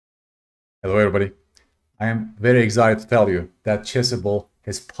Hello everybody. I am very excited to tell you that Chessable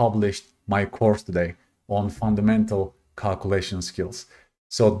has published my course today on fundamental calculation skills.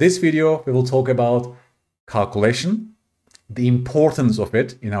 So this video, we will talk about calculation, the importance of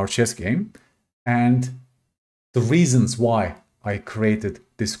it in our chess game, and the reasons why I created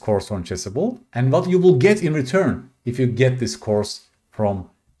this course on Chessable, and what you will get in return if you get this course from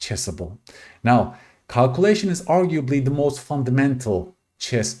Chessable. Now, calculation is arguably the most fundamental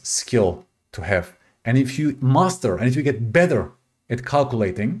chess skill to have. And if you master and if you get better at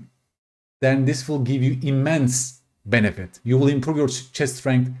calculating, then this will give you immense benefit. You will improve your chess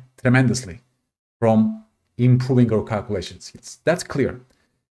strength tremendously from improving your calculation skills. That's clear.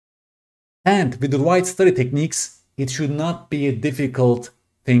 And with the right study techniques, it should not be a difficult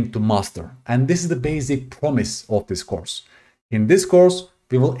thing to master. And this is the basic promise of this course. In this course,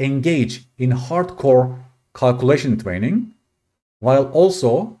 we will engage in hardcore calculation training while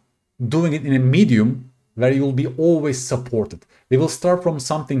also doing it in a medium where you will be always supported. We will start from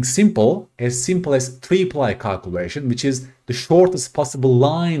something simple as 3-ply calculation, which is the shortest possible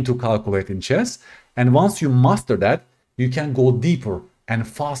line to calculate in chess. And once you master that, you can go deeper and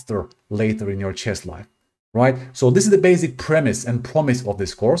faster later in your chess life, right? So this is the basic premise and promise of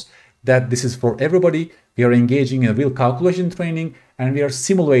this course, that this is for everybody. We are engaging in a real calculation training and we are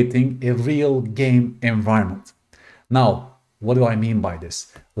simulating a real game environment. Now, what do I mean by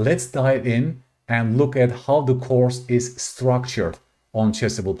this? Let's dive in and look at how the course is structured on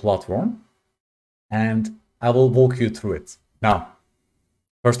Chessable platform, and I will walk you through it. Now,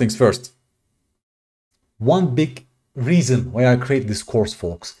 first things first. One big reason why I create this course,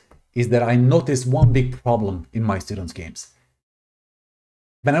 folks, is that I noticed one big problem in my students' games.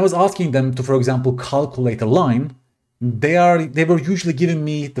 When I was asking them to, for example, calculate a line, they were usually giving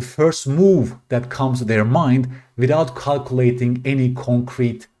me the first move that comes to their mind without calculating any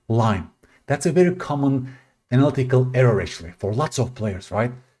concrete line. That's a very common analytical error actually for lots of players,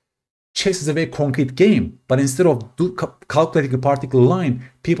 right? Chess is a very concrete game, but instead of calculating a particular line,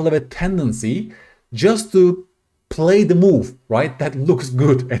 people have a tendency just to play the move, right? That looks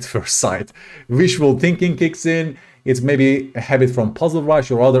good at first sight. Visual thinking kicks in. It's maybe a habit from Puzzle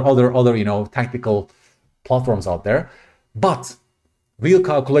Rush or other tactical platforms out there. But real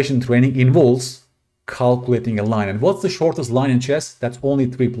calculation training involves calculating a line. And what's the shortest line in chess? That's only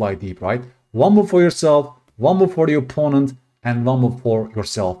 3-ply deep, right? One move for yourself, one move for the opponent, and one move for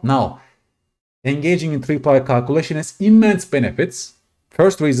yourself. Now, engaging in 3-ply calculation has immense benefits.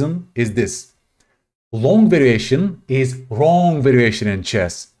 First reason is this. Long variation is wrong variation in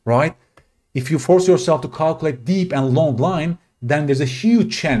chess, right? If you force yourself to calculate deep and long line, then there's a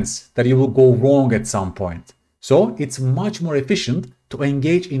huge chance that you will go wrong at some point. So it's much more efficient to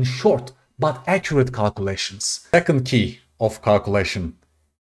engage in short but accurate calculations. Second key of calculation,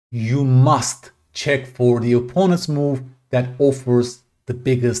 you must check for the opponent's move that offers the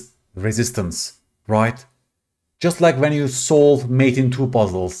biggest resistance, right? Just like when you solve mate in 2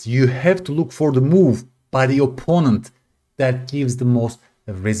 puzzles, you have to look for the move by the opponent that gives the most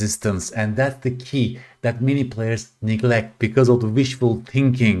resistance, and that's the key that many players neglect because of the wishful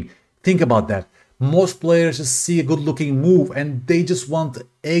thinking. Think about that. Most players just see a good looking move and they just want to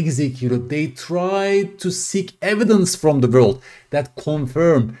execute it. They try to seek evidence from the world that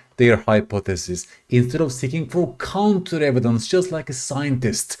confirm their hypothesis instead of seeking for counter evidence, just like a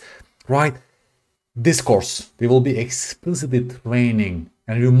scientist, right? This course, we will be explicitly training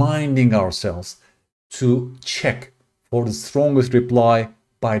and reminding ourselves to check for the strongest reply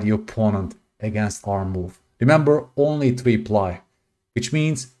by the opponent against our move. Remember, only 3-ply, which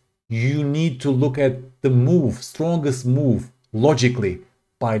means you need to look at the move, strongest move, logically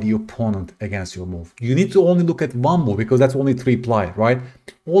by the opponent against your move. You need to only look at one move because that's only 3-ply, right?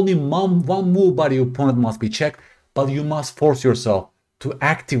 Only one move by the opponent must be checked, but you must force yourself to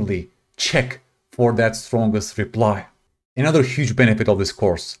actively check for that strongest reply. Another huge benefit of this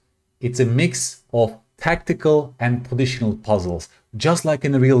course, it's a mix of tactical and positional puzzles. Just like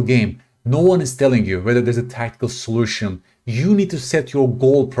in a real game, no one is telling you whether there's a tactical solution. You need to set your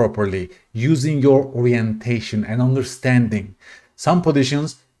goal properly using your orientation and understanding. Some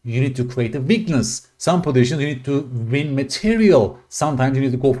positions you need to create a weakness. Some positions you need to win material. Sometimes you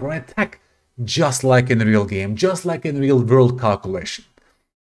need to go for an attack. Just like in a real game, just like in real world calculation.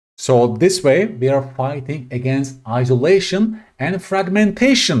 So this way we are fighting against isolation and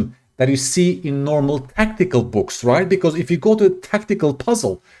fragmentation that you see in normal tactical books, right? Because if you go to a tactical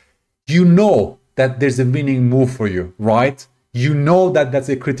puzzle, you know that there's a winning move for you, right? You know that that's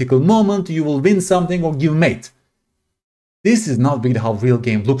a critical moment, you will win something or give mate. This is not really how real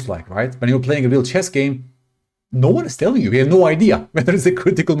game looks like, right? When you're playing a real chess game, no one is telling you. You have no idea whether it's a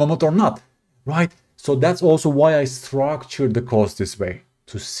critical moment or not, right? So that's also why I structured the course this way,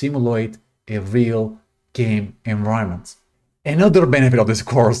 to simulate a real game environment. Another benefit of this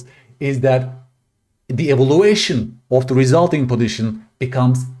course is that the evaluation of the resulting position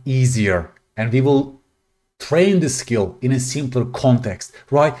becomes easier, and we will train the skill in a simpler context,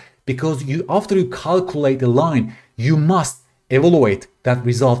 right? Because after you calculate a line, you must evaluate that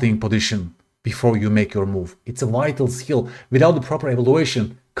resulting position before you make your move. It's a vital skill. Without the proper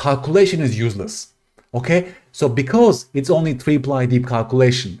evaluation, calculation is useless. Okay, so because it's only 3-ply deep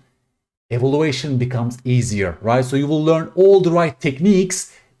calculation, evaluation becomes easier, right? So you will learn all the right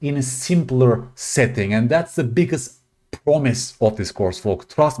techniques in a simpler setting, and that's the biggest promise of this course, folks.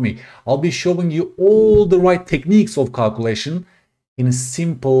 Trust me, I'll be showing you all the right techniques of calculation in a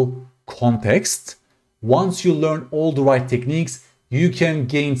simple context. Once you learn all the right techniques, you can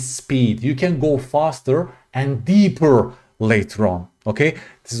gain speed, you can go faster and deeper later on. Okay,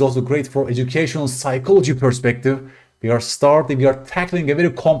 this is also great for educational psychology perspective. We are tackling a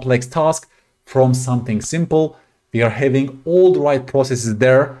very complex task from something simple. We are having all the right processes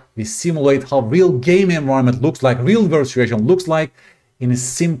there. We simulate how real game environment looks like, real world situation looks like in the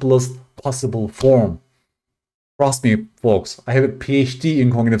simplest possible form. Trust me, folks, I have a PhD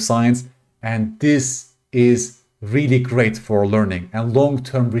in cognitive science, and this is really great for learning and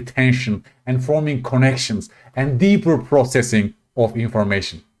long-term retention and forming connections and deeper processing of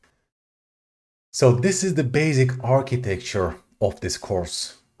information. So this is the basic architecture of this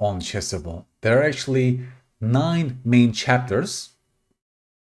course on Chessable. There are actually 9 main chapters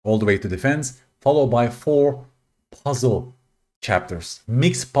all the way to defense, followed by 4 puzzle chapters,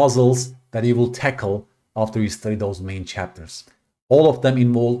 mixed puzzles that you will tackle after you study those main chapters. All of them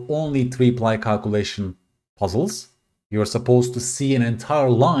involve only 3-ply calculation puzzles. You're supposed to see an entire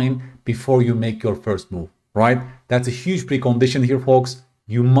line before you make your first move, right? That's a huge precondition here, folks.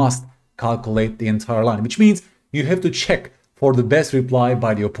 You must calculate the entire line, which means you have to check for the best reply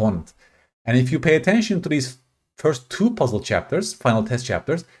by the opponent. And if you pay attention to these first 2 puzzle chapters, final test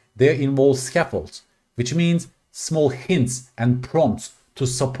chapters, they involve scaffolds, which means small hints and prompts to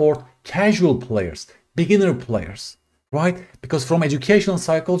support casual players, beginner players, right? Because from educational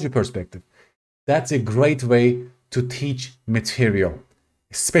psychology perspective, that's a great way to teach material,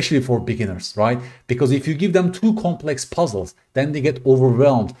 especially for beginners, right? Because if you give them too complex puzzles, then they get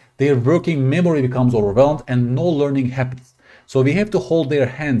overwhelmed. Their working memory becomes overwhelmed and no learning happens. So we have to hold their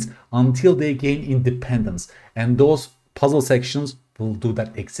hands until they gain independence. And those puzzle sections will do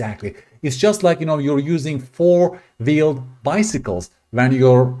that exactly. It's just like, you're using 4-wheeled bicycles when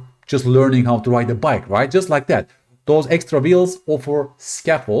you're just learning how to ride a bike, right? Just like that. Those extra wheels offer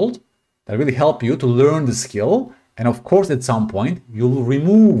scaffold that really help you to learn the skill. And of course, at some point, you'll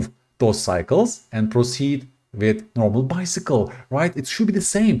remove those cycles and proceed with normal bicycle, right? It should be the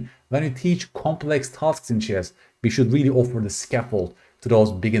same. When you teach complex tasks in chess, we should really offer the scaffold to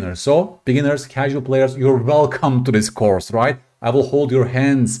those beginners. So beginners, casual players, you're welcome to this course, right? I will hold your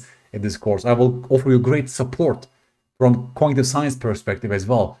hands at this course. I will offer you great support from cognitive science perspective as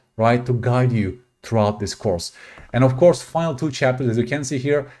well, right? To guide you throughout this course. And of course, final 2 chapters, as you can see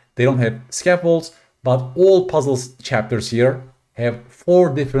here, they don't have scaffolds, but all puzzles chapters here have 4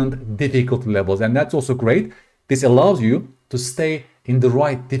 different difficulty levels. And that's also great. This allows you to stay in the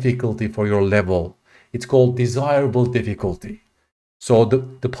right difficulty for your level. It's called desirable difficulty. So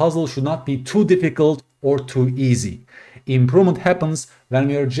the puzzle should not be too difficult or too easy. Improvement happens when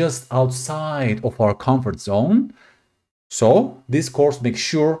we are just outside of our comfort zone. So this course makes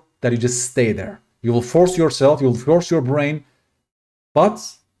sure that you just stay there. You will force yourself, you will force your brain, but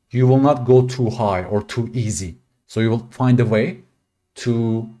you will not go too high or too easy. So you will find a way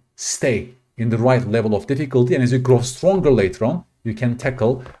to stay in the right level of difficulty. And as you grow stronger later on, you can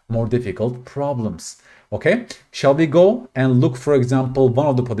tackle more difficult problems. Okay, shall we go and look, for example, one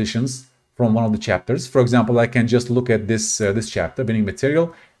of the positions from one of the chapters? For example, I can just look at this this chapter, winning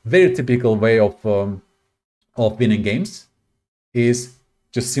material. Very typical way of winning games is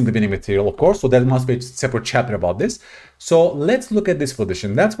just simply winning material, of course. So there must be a separate chapter about this. So let's look at this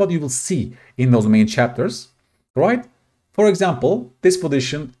position. That's what you will see in those main chapters, right? For example, this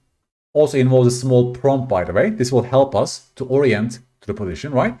position also involves a small prompt, by the way. This will help us to orient to the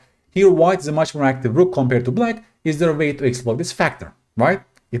position, right? Here, white is a much more active rook compared to black. Is there a way to exploit this factor, right?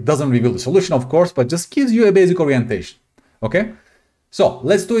 It doesn't reveal the solution, of course, but just gives you a basic orientation, okay? So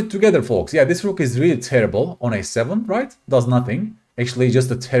let's do it together, folks. Yeah, this rook is really terrible on a7, right? Does nothing. Actually,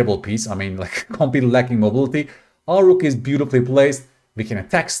 just a terrible piece. I mean, like completely lacking mobility. Our rook is beautifully placed. We can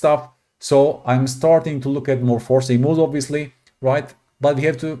attack stuff. So I'm starting to look at more forcing moves, obviously, right? but we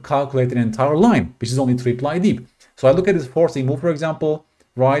have to calculate an entire line, which is only 3 ply deep. So I look at this forcing move, for example,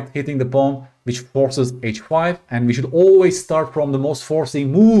 right, hitting the pawn, which forces h5, and we should always start from the most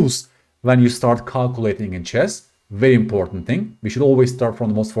forcing moves when you start calculating in chess. Very important thing. We should always start from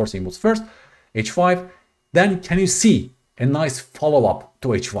the most forcing moves first, h5. Then can you see a nice follow-up to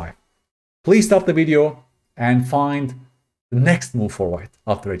h5? Please stop the video and find the next move for white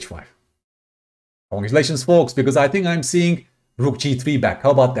after h5. Congratulations, folks, because I think I'm seeing rook g3 back.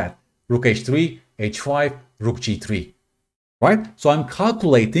 How about that? Rook h3, h5, rook g3. Right? So I'm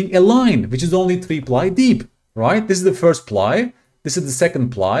calculating a line which is only 3 ply deep. Right? This is the first ply, this is the second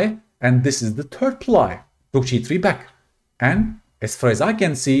ply, and this is the third ply. Rook g3 back. And as far as I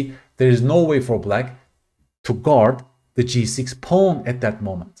can see, there is no way for black to guard the g6 pawn at that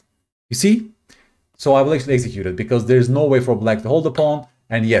moment. You see? So I will actually execute it because there is no way for black to hold the pawn.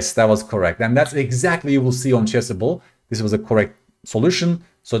 And yes, that was correct. And that's exactly you will see on Chessable. This was a correct solution.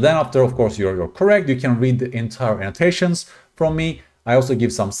 So then after, of course, you're correct. You can read the entire annotations from me. I also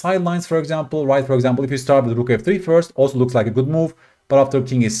give some sidelines, for example, right? For example, if you start with rook f3 first, also looks like a good move. But after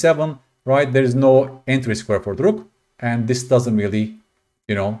king e7, right, there is no entry square for the rook. And this doesn't really,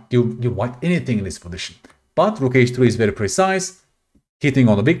 give white anything in this position. But rook h3 is very precise, hitting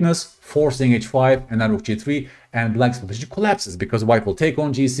on the weakness, forcing h5, and then rook g3, and black's position collapses because white will take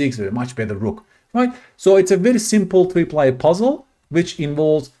on g6 with a much better rook, right? So it's a very simple 3-ply puzzle which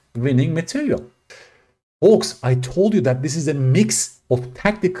involves winning material. Folks, I told you that this is a mix of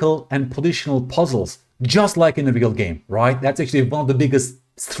tactical and positional puzzles, just like in a real game, right? That's actually one of the biggest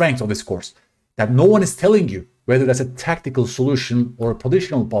strengths of this course, that no one is telling you whether that's a tactical solution or a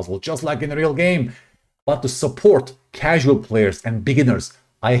positional puzzle, just like in a real game. But to support casual players and beginners,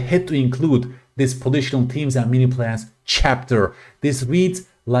 I had to include this positional themes and mini plans chapter. This reads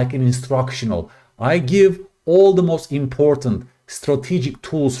like an instructional. I give all the most important strategic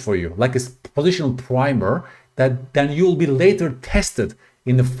tools for you, like a positional primer that then you'll be later tested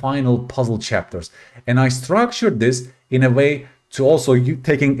in the final puzzle chapters. And I structured this in a way to also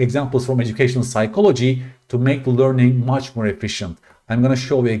taking examples from educational psychology to make the learning much more efficient. I'm going to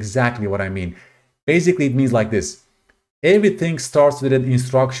show you exactly what I mean. Basically, it means like this. Everything starts with an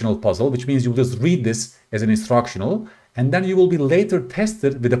instructional puzzle, which means you'll just read this as an instructional, and then you will be later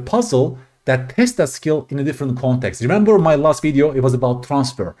tested with a puzzle that tests that skill in a different context. Remember my last video, it was about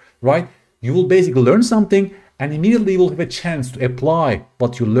transfer, right? You will basically learn something and immediately you will have a chance to apply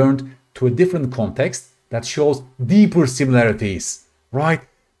what you learned to a different context that shows deeper similarities, right?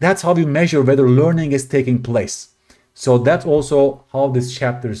 That's how you measure whether learning is taking place. So that's also how this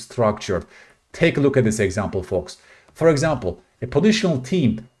chapter is structured. Take a look at this example, folks. For example, a positional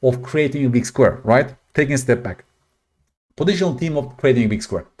theme of creating a weak square, right? Taking a step back. Positional theme of creating a weak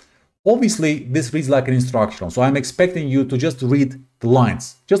square. Obviously, this reads like an instructional, so I'm expecting you to just read the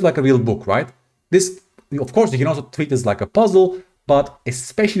lines, just like a real book, right? This, of course, you can also treat this like a puzzle, but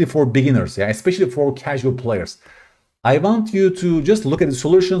especially for beginners, yeah, especially for casual players. I want you to just look at the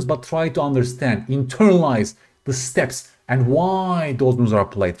solutions, but try to understand, internalize the steps and why those moves are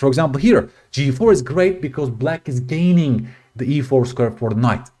played. For example, here, g4 is great because black is gaining the e4 square for the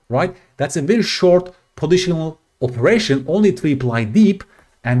knight, right? That's a very short positional operation, only 3 ply deep,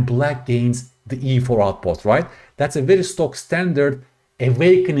 and black gains the e4 outpost, right? That's a very stock standard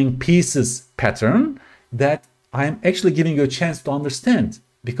awakening pieces pattern that I'm actually giving you a chance to understand,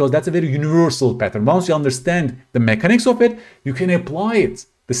 because that's a very universal pattern. Once you understand the mechanics of it, you can apply it,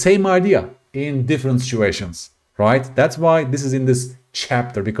 the same idea, in different situations, right? That's why this is in this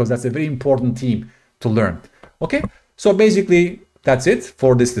chapter, because that's a very important theme to learn. Okay, so basically that's it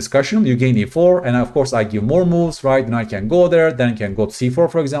for this discussion. You gain e4, and of course I give more moves, right? Then I can go there, then I can go to c4,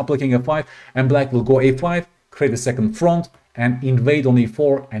 for example, king f5, and black will go a5, create a second front, and invade on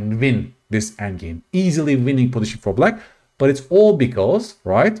e4 and win this endgame. Easily winning position for black, but it's all because,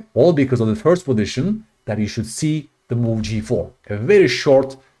 right? All because of the first position that you should see the move g4. A very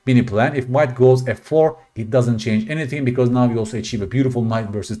short mini plan. If white goes f4, it doesn't change anything, because now we also achieve a beautiful knight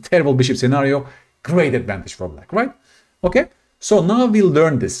versus terrible bishop scenario. Great advantage for black, right? Okay, so now we'll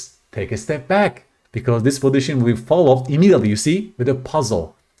learn this. Take a step back, because this position will be followed immediately, you see, with a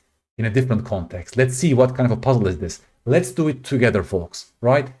puzzle in a different context. Let's see what kind of a puzzle is this. Let's do it together, folks,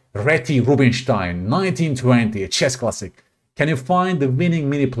 right? Reti Rubinstein, 1920, a chess classic. Can you find the winning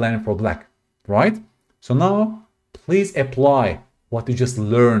mini plan for black, right? So now, please apply what you just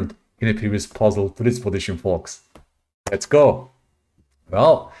learned in a previous puzzle to this position, folks. Let's go.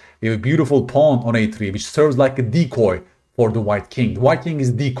 Well, we have a beautiful pawn on a3, which serves like a decoy for the white king. The white king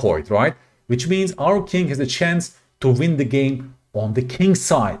is decoyed, right? Which means our king has a chance to win the game on the king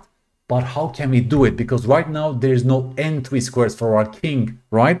side. but how can we do it? Because right now there is no entry squares for our king,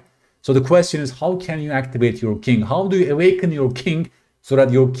 right? So the question is, how can you activate your king? How do you awaken your king so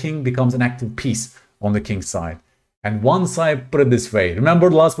that your king becomes an active piece on the king side? And once I put it this way, remember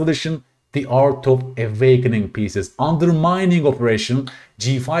the last position, the art of awakening pieces, undermining operation.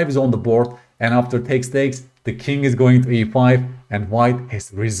 G5 is on the board, and after takes, the king is going to E5, and white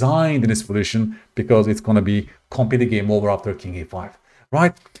has resigned in this position because it's going to be completely game over after king E5,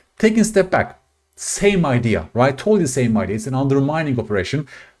 right? Taking a step back, same idea, right? Totally the same idea. It's an undermining operation,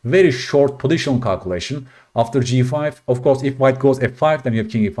 very short positional calculation. After G5, of course, if white goes F5, then you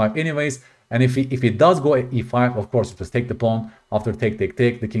have king E5 anyways. And if it does go E5, of course, you just take the pawn. After take,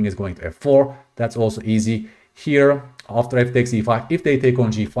 the king is going to F4. That's also easy. Here, after F takes E5, if they take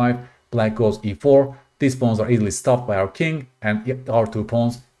on G5, black goes E4. These pawns are easily stopped by our king, and our two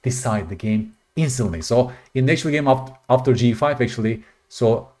pawns decide the game instantly. So in the actual game after G5, actually,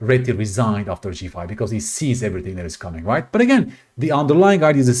 so Reti resigned after G5 because he sees everything that is coming, right? But again, the underlying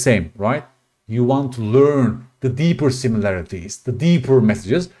idea is the same, right? You want to learn the deeper similarities, the deeper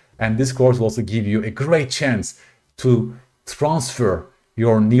messages, and this course will also give you a great chance to transfer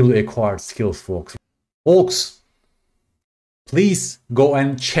your newly acquired skills, folks. Folks, please go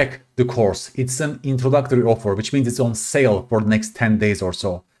and check the course. It's an introductory offer, which means it's on sale for the next 10 days or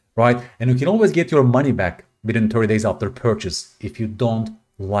so, right? And you can always get your money back within 30 days after purchase if you don't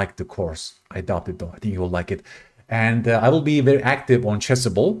like the course. I doubt it though. I think you will like it. And I will be very active on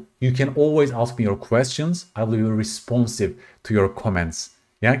Chessable. You can always ask me your questions. I will be responsive to your comments.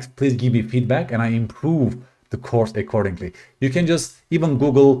 Yeah, please give me feedback and I improve the course accordingly. You can just even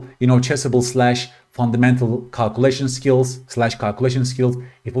Google, Chessable / fundamental calculation skills / calculation skills.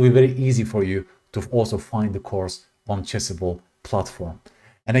 It will be very easy for you to also find the course on Chessable platform.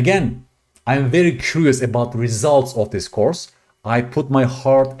 And again, I'm very curious about the results of this course. I put my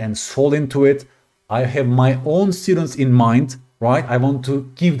heart and soul into it. I have my own students in mind, right? I want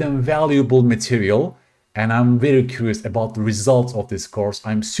to give them valuable material, and I'm very curious about the results of this course.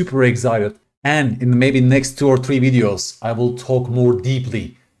 I'm super excited. And in maybe next 2 or 3 videos, I will talk more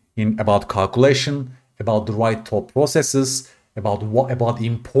deeply about calculation, about the right thought processes, about the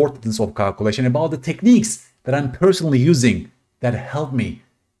importance of calculation, about the techniques that I'm personally using that help me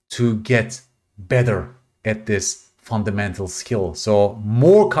to get better at this fundamental skill. So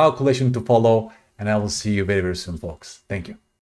more calculation to follow, and I will see you very, very soon, folks. Thank you.